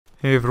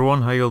Hey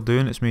everyone, how y'all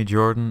doing? It's me,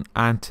 Jordan,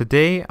 and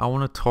today I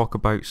want to talk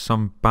about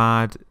some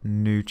bad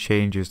new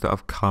changes that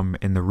have come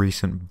in the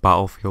recent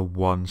Battlefield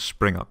 1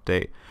 Spring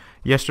Update.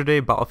 Yesterday,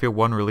 Battlefield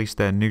 1 released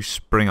their new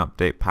Spring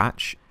Update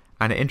patch,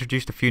 and it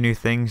introduced a few new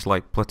things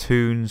like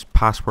platoons,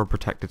 password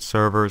protected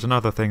servers, and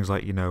other things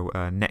like,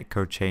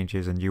 netcode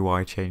changes and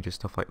UI changes,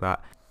 stuff like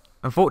that.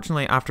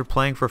 Unfortunately, after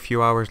playing for a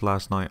few hours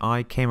last night,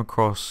 I came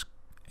across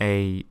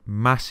a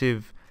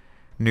massive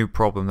new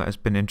problem that has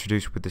been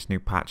introduced with this new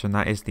patch, and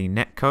that is the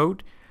netcode,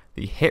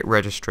 the hit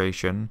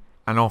registration,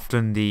 and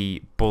often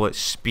the bullet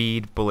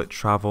speed, bullet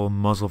travel,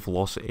 muzzle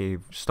velocity,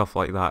 stuff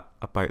like that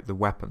about the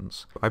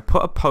weapons. I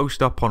put a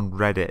post up on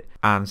Reddit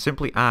and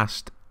simply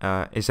asked,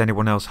 is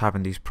anyone else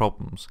having these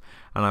problems?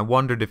 And I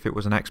wondered if it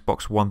was an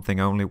Xbox One thing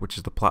only, which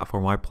is the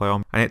platform I play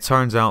on. And it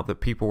turns out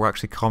that people were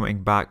actually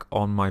commenting back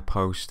on my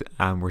post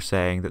and were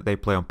saying that they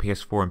play on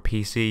PS4 and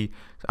PC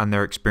and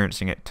they're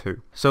experiencing it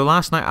too. So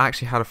last night I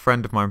actually had a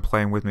friend of mine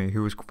playing with me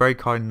who was very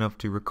kind enough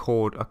to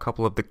record a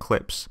couple of the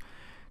clips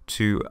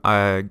to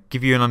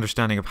give you an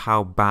understanding of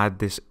how bad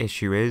this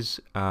issue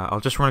is. I'll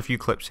just run a few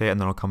clips here and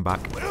then I'll come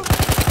back.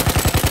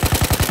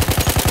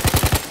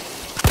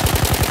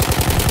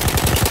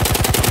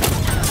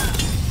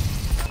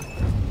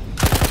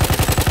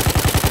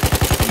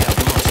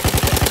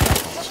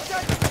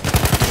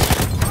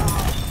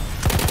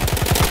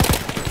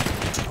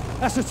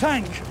 That's a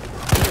tank!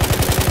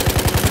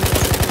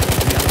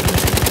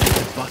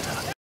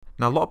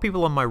 Now, a lot of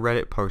people on my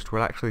Reddit post were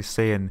actually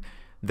saying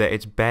that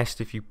it's best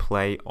if you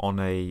play on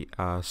a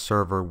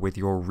server with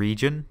your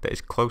region that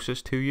is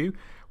closest to you,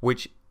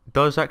 which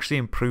does actually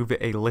improve it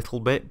a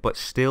little bit, but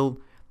still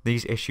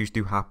these issues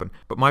do happen.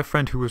 But my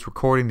friend who was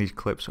recording these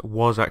clips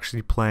was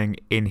actually playing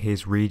in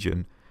his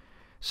region.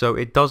 So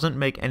it doesn't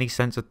make any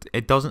sense.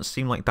 It doesn't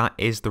seem like that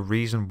is the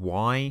reason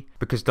why,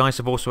 because DICE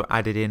have also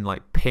added in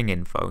like ping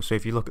info. So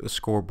if you look at the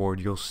scoreboard,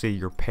 you'll see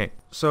your ping.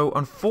 So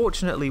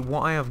unfortunately,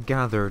 what I have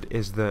gathered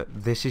is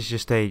that this is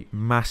just a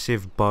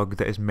massive bug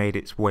that has made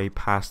its way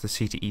past the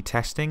CTE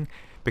testing,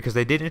 because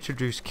they did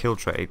introduce kill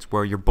trades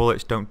where your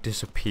bullets don't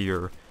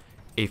disappear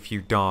if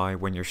you die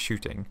when you're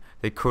shooting.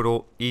 They could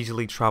all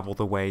easily travel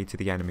the way to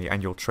the enemy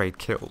and you'll trade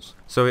kills.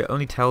 So it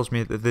only tells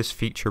me that this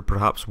feature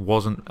perhaps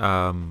wasn't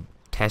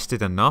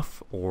tested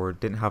enough, or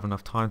didn't have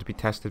enough time to be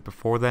tested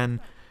before then.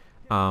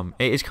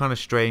 It is kind of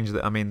strange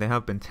that, I mean, they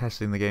have been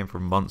testing the game for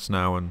months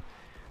now, and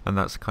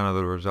that's kind of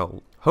the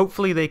result.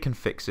 Hopefully they can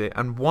fix it.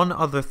 And one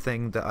other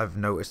thing that I've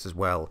noticed as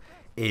well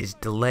is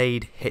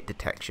delayed hit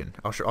detection.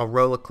 I'll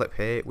roll a clip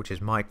here, which is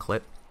my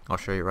clip. I'll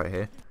show you right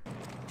here.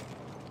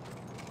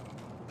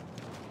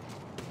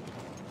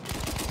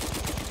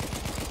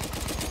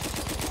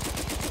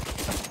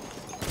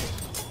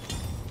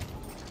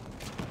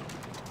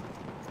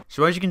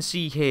 So as you can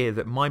see here,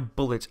 that my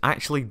bullets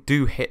actually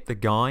do hit the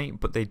guy,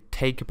 but they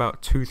take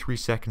about 2-3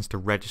 seconds to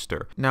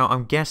register. Now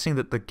I'm guessing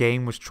that the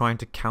game was trying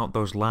to count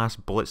those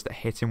last bullets that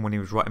hit him when he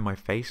was right in my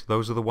face.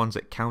 Those are the ones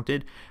that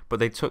counted, but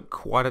they took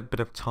quite a bit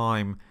of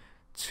time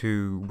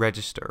to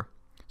register.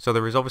 So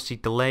there is obviously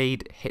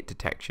delayed hit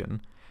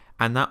detection,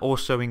 and that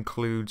also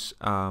includes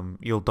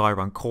you'll die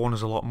around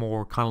corners a lot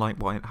more, kind of like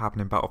what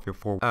happened in Battlefield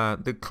 4.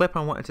 The clip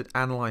I wanted to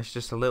analyze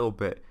just a little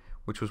bit,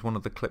 which was one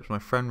of the clips my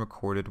friend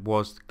recorded,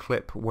 was the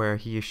clip where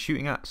he is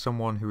shooting at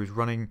someone who is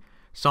running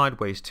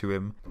sideways to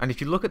him. And if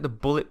you look at the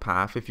bullet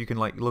path, if you can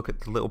like look at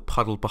the little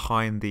puddle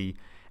behind the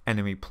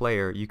enemy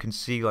player, you can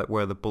see like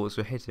where the bullets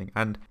are hitting.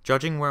 And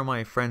judging where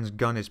my friend's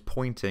gun is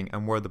pointing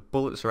and where the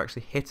bullets are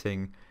actually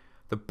hitting,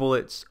 the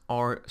bullets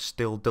are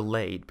still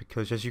delayed,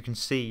 because as you can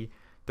see,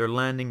 they're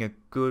landing a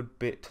good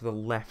bit to the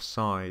left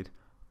side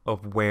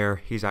of where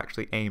he's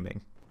actually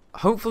aiming.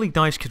 Hopefully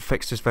DICE could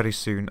fix this very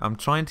soon. I'm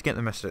trying to get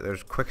the message out there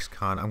as quick as I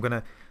can. I'm going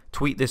to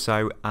tweet this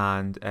out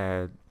and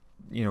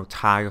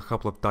tag a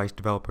couple of DICE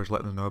developers,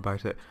 let them know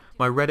about it.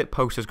 My Reddit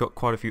post has got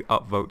quite a few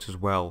upvotes as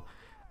well,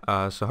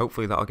 so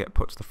hopefully that'll get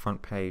put to the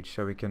front page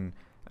so we can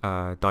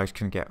DICE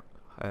can get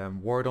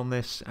word on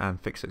this and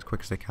fix it as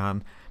quick as they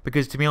can.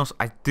 Because to be honest,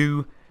 I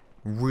do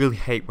really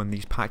hate when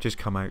these patches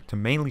come out to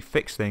mainly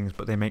fix things,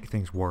 but they make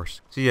things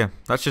worse. So yeah,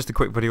 that's just a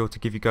quick video to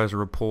give you guys a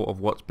report of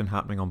what's been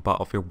happening on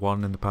Battlefield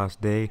 1 in the past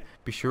day.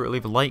 Be sure to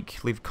leave a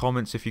like, leave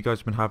comments if you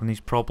guys have been having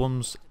these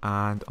problems,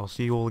 and I'll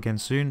see you all again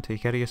soon.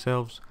 Take care of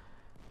yourselves.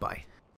 Bye.